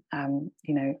hair. And,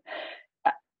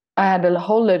 I had a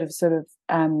whole load of sort of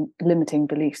limiting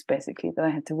beliefs, basically, that I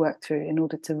had to work through in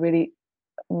order to really,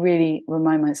 really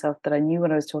remind myself that I knew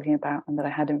what I was talking about and that I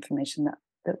had information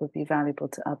that would be valuable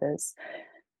to others.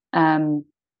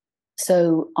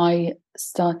 So I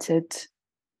started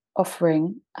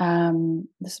offering,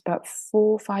 this is about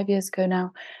 4 or 5 years ago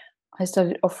now, I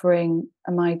started offering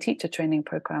my teacher training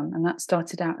program, and that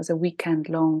started out as a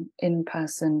weekend-long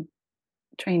in-person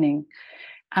training.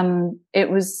 And it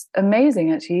was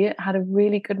amazing, actually. It had a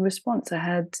really good response. I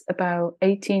had about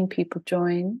 18 people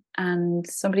join, and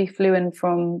somebody flew in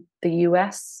from the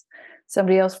US,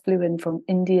 somebody else flew in from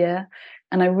India,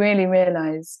 and I really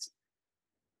realized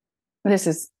this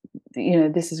is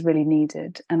really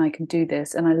needed, and I can do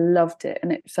this, and I loved it.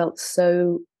 And it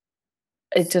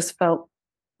just felt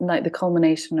like the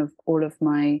culmination of all of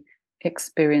my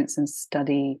experience and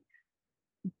study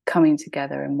coming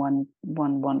together in one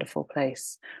wonderful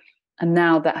place. And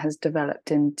now that has developed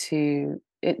into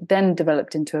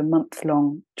a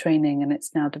month-long training, and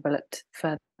it's now developed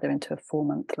further into a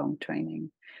 4-month-long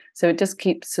training. So it just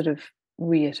keeps sort of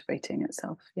reiterating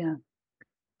itself. Yeah.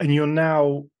 And you're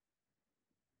now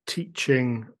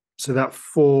teaching, so that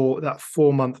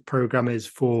 4-month program is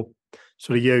for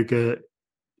sort of yoga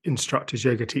instructors,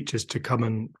 yoga teachers to come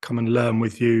and learn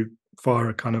with you via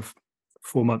a kind of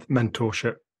 4-month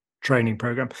mentorship training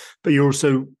program. But you're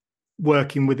also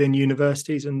working within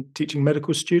universities and teaching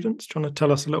medical students. Do you want to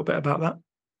tell us a little bit about that?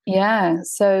 Yeah.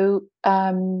 So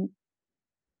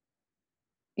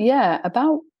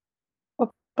about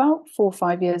 4 or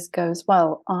 5 years ago as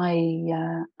well,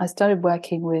 I started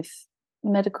working with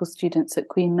medical students at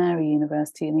Queen Mary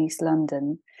University in East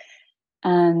London.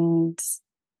 And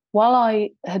while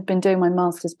I had been doing my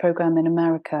master's program in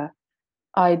America,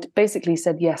 I'd basically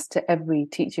said yes to every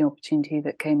teaching opportunity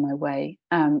that came my way.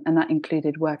 And that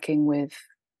included working with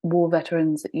war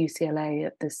veterans at UCLA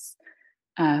at this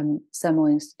Semel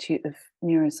Institute of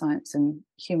Neuroscience and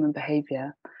Human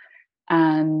Behavior.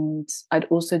 And I'd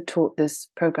also taught this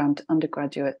program to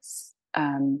undergraduates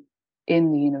in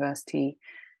the university,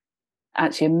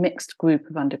 actually a mixed group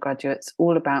of undergraduates,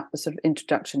 all about the sort of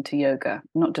introduction to yoga,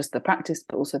 not just the practice,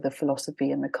 but also the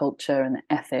philosophy and the culture and the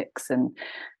ethics. And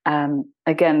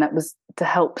again, that was to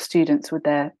help students with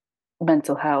their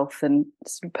mental health and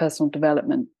sort of personal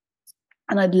development.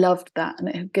 And I'd loved that. And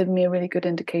it had given me a really good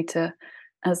indicator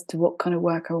as to what kind of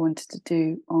work I wanted to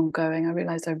do ongoing. I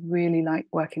realized I really like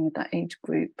working with that age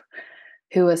group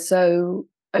who are so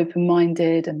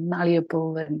open-minded and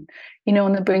malleable and,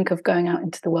 on the brink of going out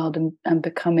into the world and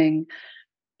becoming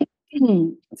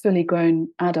fully grown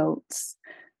adults,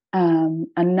 and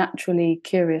naturally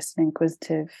curious and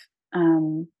inquisitive.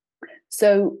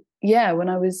 So yeah, when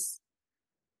I was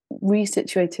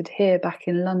resituated here back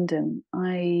in London,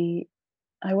 I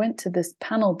went to this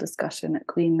panel discussion at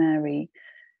Queen Mary,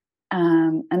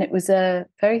 and it was a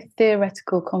very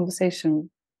theoretical conversation,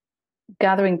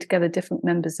 gathering together different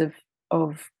members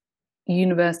of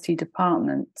university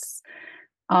departments,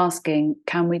 asking,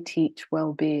 can we teach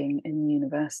well-being in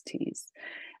universities?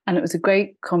 And it was a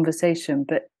great conversation,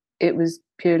 but it was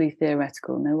purely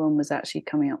theoretical. No one was actually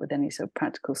coming up with any sort of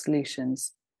practical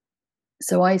solutions.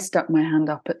 So I stuck my hand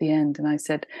up at the end and I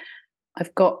said,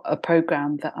 I've got a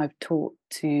program that I've taught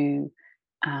to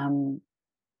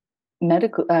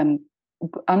medical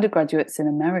undergraduates in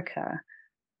America,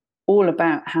 all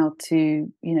about how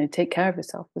to, take care of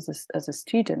yourself as a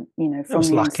student, from it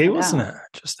was lucky, wasn't it?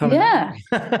 Just having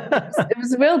it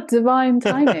was real divine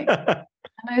timing.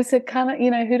 And I said,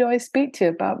 who do I speak to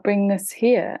about bringing this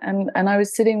here? And I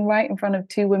was sitting right in front of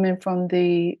two women from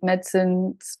the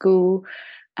medicine school,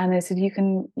 and they said, you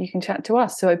can chat to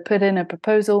us. So I put in a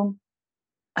proposal,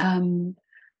 and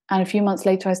a few months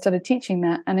later I started teaching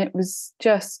that, and it was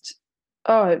just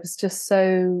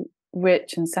so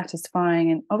rich and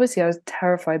satisfying. And obviously I was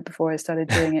terrified before I started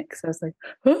doing it, because I was like,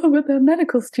 oh, but they're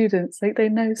medical students, like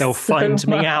they'll so find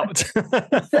much. Me out.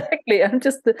 Exactly. I'm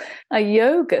just a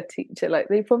yoga teacher, like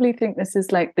they probably think this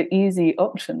is like the easy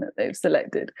option that they've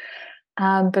selected,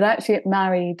 but actually it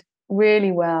married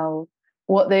really well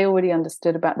what they already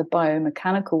understood about the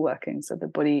biomechanical workings of the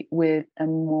body with a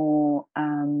more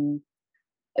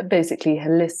basically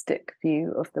holistic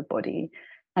view of the body.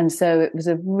 And so it was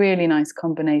a really nice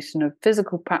combination of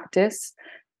physical practice,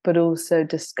 but also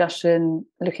discussion,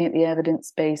 looking at the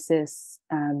evidence basis,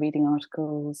 reading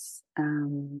articles,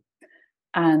 and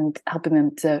helping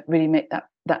them to really make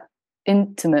that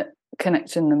intimate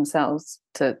connection themselves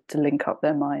to link up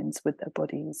their minds with their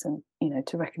bodies, and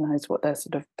to recognize what their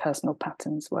sort of personal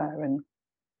patterns were and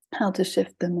how to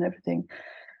shift them and everything.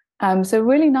 So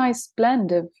really nice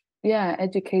blend of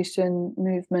education,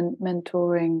 movement,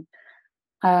 mentoring.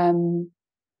 And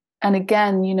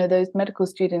again, those medical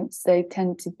students, they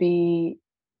tend to be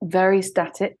very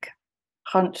static,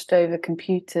 hunched over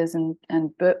computers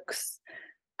and books,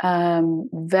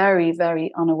 very,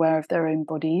 very unaware of their own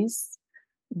bodies,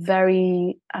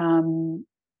 very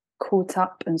caught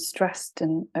up and stressed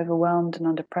and overwhelmed and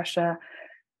under pressure.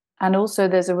 And also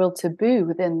there's a real taboo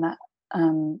within that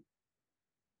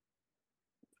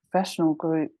professional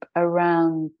group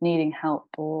around needing help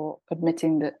or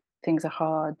admitting that things are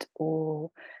hard,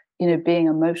 or being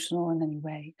emotional in any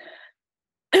way.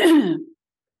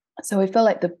 So I feel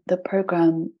like the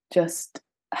program just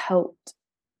helped,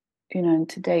 and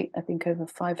to date I think over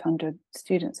 500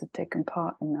 students have taken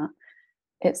part in that.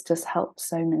 It's just helped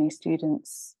so many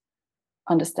students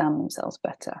understand themselves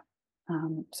better.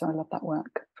 So I love that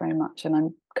work very much, and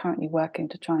I'm currently working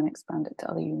to try and expand it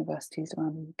to other universities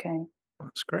around the UK.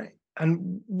 That's great.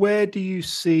 And where do you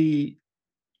see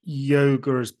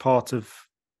yoga as part of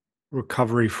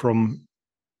recovery from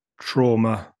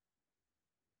trauma?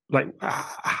 Like,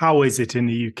 how is it in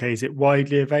the UK? Is it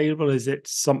widely available? Is it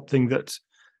something that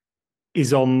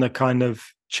is on the kind of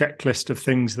checklist of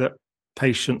things that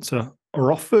patients are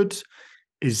offered?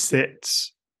 Is it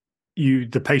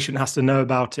the patient has to know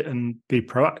about it and be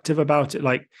proactive about it?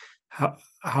 Like, how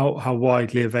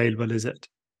widely available is it?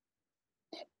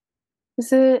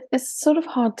 It's sort of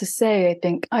hard to say. I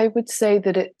think I would say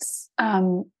that it's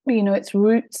its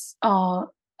roots are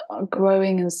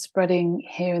growing and spreading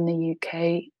here in the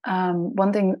UK.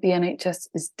 One thing that the NHS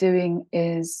is doing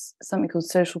is something called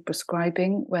social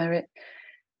prescribing, where it,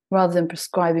 rather than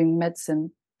prescribing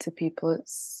medicine to people,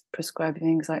 it's prescribing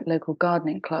things like local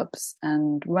gardening clubs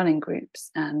and running groups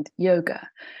and yoga.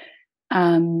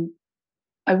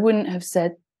 I wouldn't have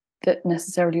said that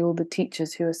necessarily all the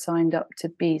teachers who are signed up to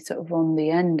be sort of on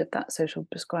the end of that social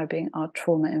prescribing are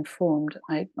trauma informed.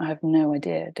 I have no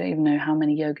idea. I don't even know how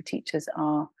many yoga teachers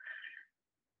are,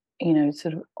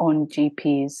 sort of on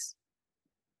GPs'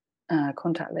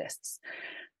 contact lists.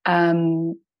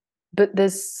 But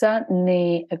there's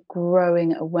certainly a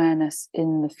growing awareness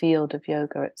in the field of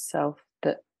yoga itself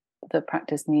that the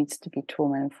practice needs to be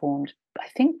trauma informed. I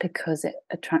think because it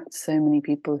attracts so many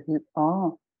people who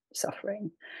are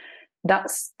suffering.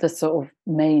 That's the sort of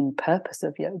main purpose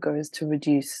of yoga, is to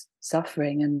reduce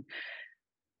suffering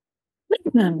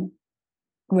and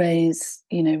raise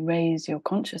your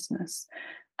consciousness.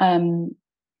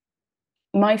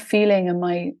 My feeling and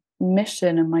my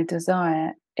mission and my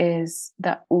desire is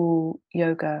that all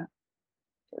yoga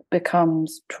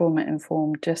becomes trauma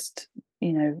informed, just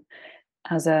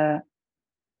as an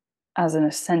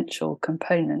essential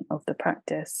component of the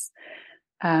practice.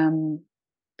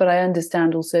 but I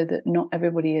understand also that not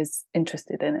everybody is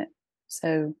interested in it.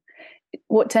 So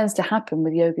what tends to happen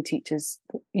with yoga teachers,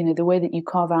 the way that you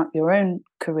carve out your own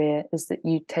career is that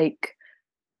you take,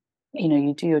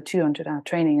 you do your 200-hour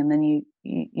training, and then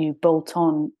you bolt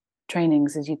on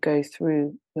trainings as you go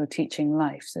through your teaching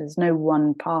life. So there's no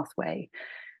one pathway.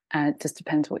 It just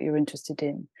depends what you're interested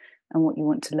in and what you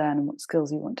want to learn and what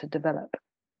skills you want to develop.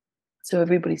 So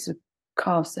everybody sort of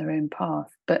carves their own path.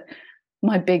 But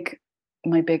my big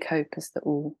hope is that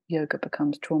all yoga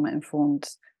becomes trauma informed,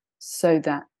 so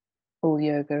that all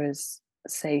yoga is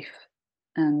safe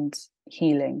and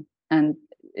healing. And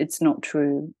it's not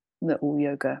true that all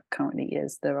yoga currently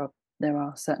is. There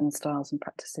are certain styles and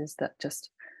practices that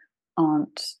just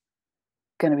aren't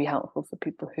going to be helpful for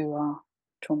people who are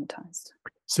traumatized.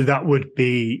 So that would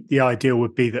be, the ideal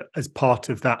would be that as part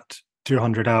of that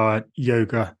 200-hour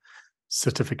yoga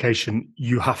certification,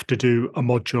 you have to do a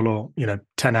module or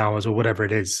 10 hours or whatever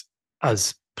it is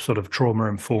as sort of trauma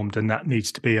informed, and that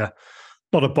needs to be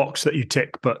not a box that you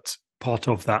tick, but part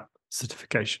of that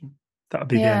certification. That would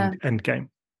be the end game.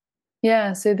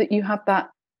 Yeah, so that you have that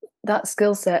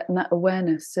skill set and that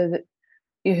awareness, so that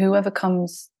whoever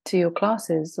comes to your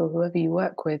classes or whoever you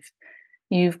work with,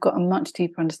 you've got a much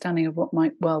deeper understanding of what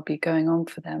might well be going on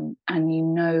for them, and you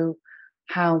know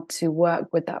how to work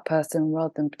with that person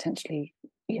rather than potentially,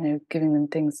 giving them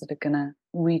things that are going to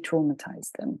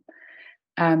re-traumatize them.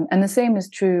 And the same is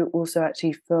true also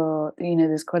actually for,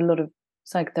 there's quite a lot of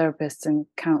psychotherapists and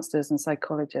counselors and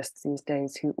psychologists these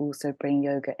days who also bring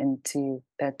yoga into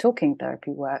their talking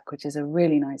therapy work, which is a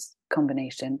really nice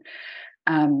combination.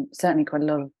 Certainly quite a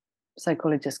lot of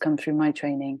psychologists come through my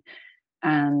training,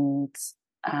 and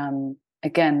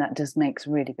again, that just makes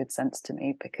really good sense to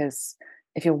me, because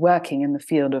if you're working in the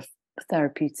field of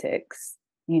therapeutics,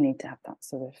 you need to have that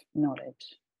sort of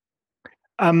knowledge.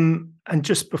 And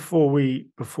just before we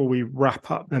wrap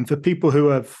up, then, for people who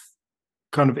are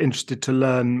kind of interested to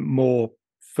learn more,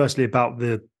 firstly about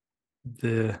the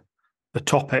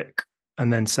topic,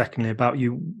 and then secondly about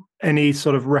you, any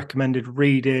sort of recommended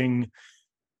reading,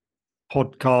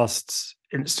 podcasts,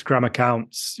 Instagram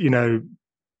accounts,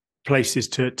 places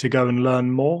to go and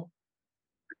learn more?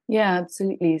 Yeah,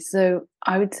 absolutely. So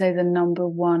I would say the number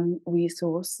one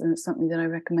resource, and it's something that I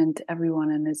recommend to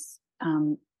everyone and is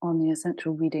on the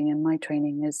essential reading in my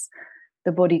training, is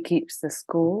The Body Keeps the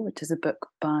Score, which is a book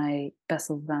by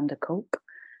Bessel van der Kolk,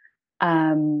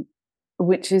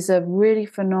 which is a really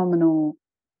phenomenal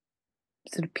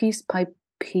sort of piece by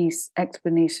piece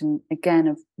explanation, again,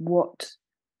 of what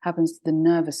happens to the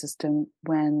nervous system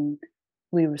when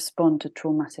we respond to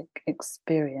traumatic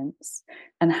experience,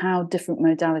 and how different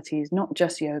modalities, not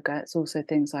just yoga, it's also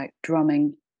things like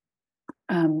drumming,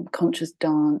 conscious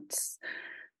dance,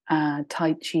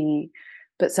 Tai Chi,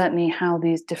 but certainly how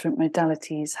these different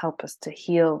modalities help us to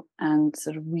heal and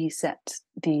sort of reset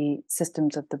the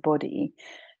systems of the body.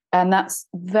 And that's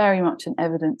very much an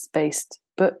evidence-based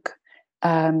book.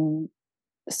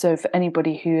 So for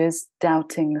anybody who is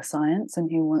doubting the science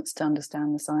and who wants to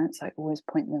understand the science, I always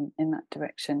point them in that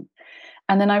direction.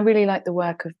 And then I really like the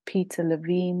work of Peter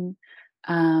Levine,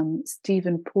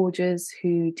 Stephen Porges,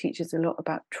 who teaches a lot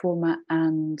about trauma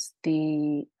and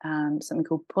the something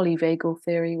called polyvagal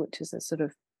theory, which is a sort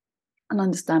of an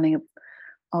understanding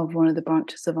of one of the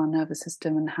branches of our nervous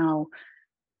system, and how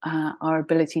our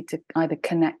ability to either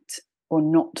connect or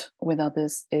not with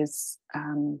others is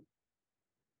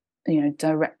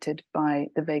directed by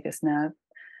the vagus nerve.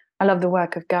 I love the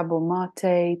work of Gabor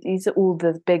Mate. These are all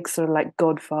the big sort of like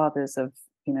godfathers of,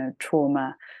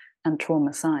 trauma and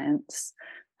trauma science.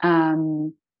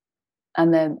 And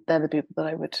they're the people that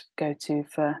I would go to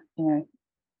for,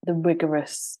 the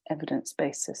rigorous evidence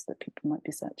basis that people might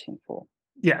be searching for.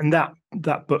 Yeah, and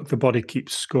that book, The Body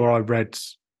Keeps Score, I read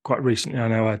quite recently. I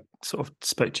know I sort of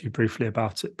spoke to you briefly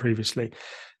about it previously.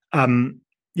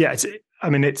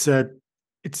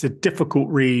 It's a difficult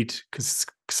read, because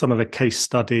some of the case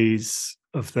studies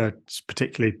of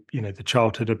particularly, the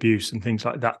childhood abuse and things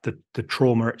like that, the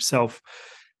trauma itself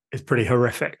is pretty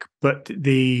horrific. But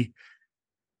the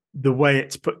way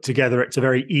it's put together, it's a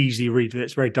very easy read.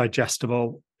 It's very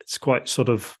digestible. It's quite sort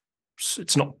of,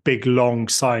 it's not big, long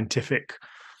scientific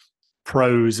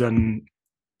prose and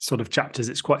sort of chapters.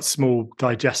 It's quite small,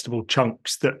 digestible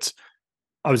chunks that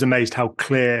I was amazed how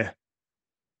clear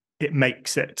it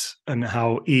makes it, and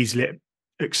how easily it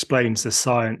explains the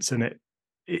science. And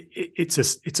it's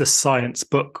a science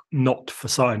book, not for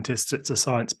scientists. It's a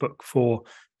science book for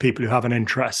people who have an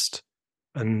interest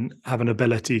and have an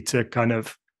ability to kind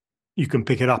of, you can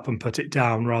pick it up and put it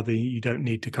down, rather you don't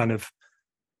need to kind of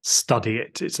study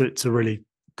it. It's a really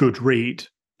good read.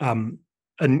 And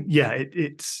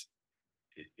it's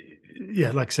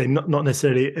like I say, not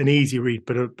necessarily an easy read,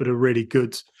 but a really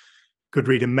good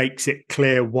read, and makes it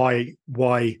clear why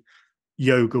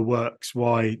yoga works,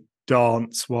 why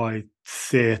dance, why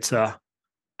theatre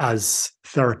as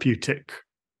therapeutic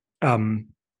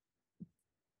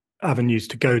avenues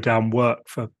to go down work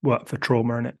for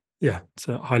trauma. And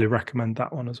so I highly recommend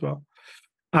that one as well.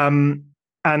 And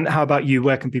how about you?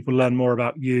 Where can people learn more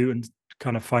about you and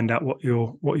kind of find out what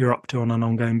you're up to on an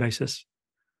ongoing basis?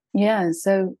 Yeah,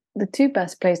 so the two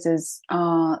best places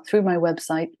are through my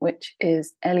website, which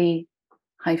is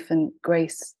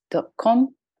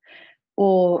ellie-grace.com,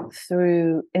 or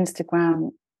through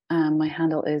Instagram. My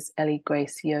handle is Ellie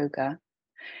Grace Yoga.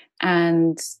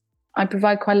 And I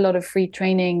provide quite a lot of free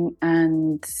training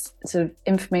and sort of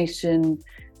information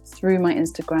through my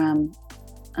Instagram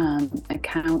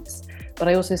accounts, but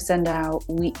I also send out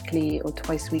weekly or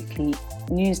twice weekly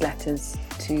newsletters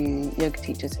to yoga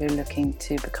teachers who are looking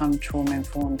to become trauma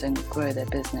informed and grow their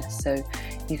business. So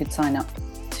you could sign up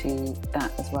to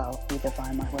that as well, either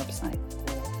via my website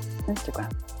or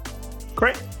Instagram.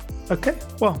 Great. Okay.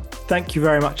 Well, thank you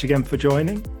very much again for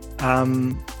joining.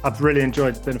 I've really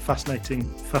enjoyed it. It's been a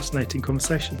fascinating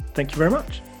conversation. Thank you very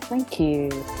much. Thank you.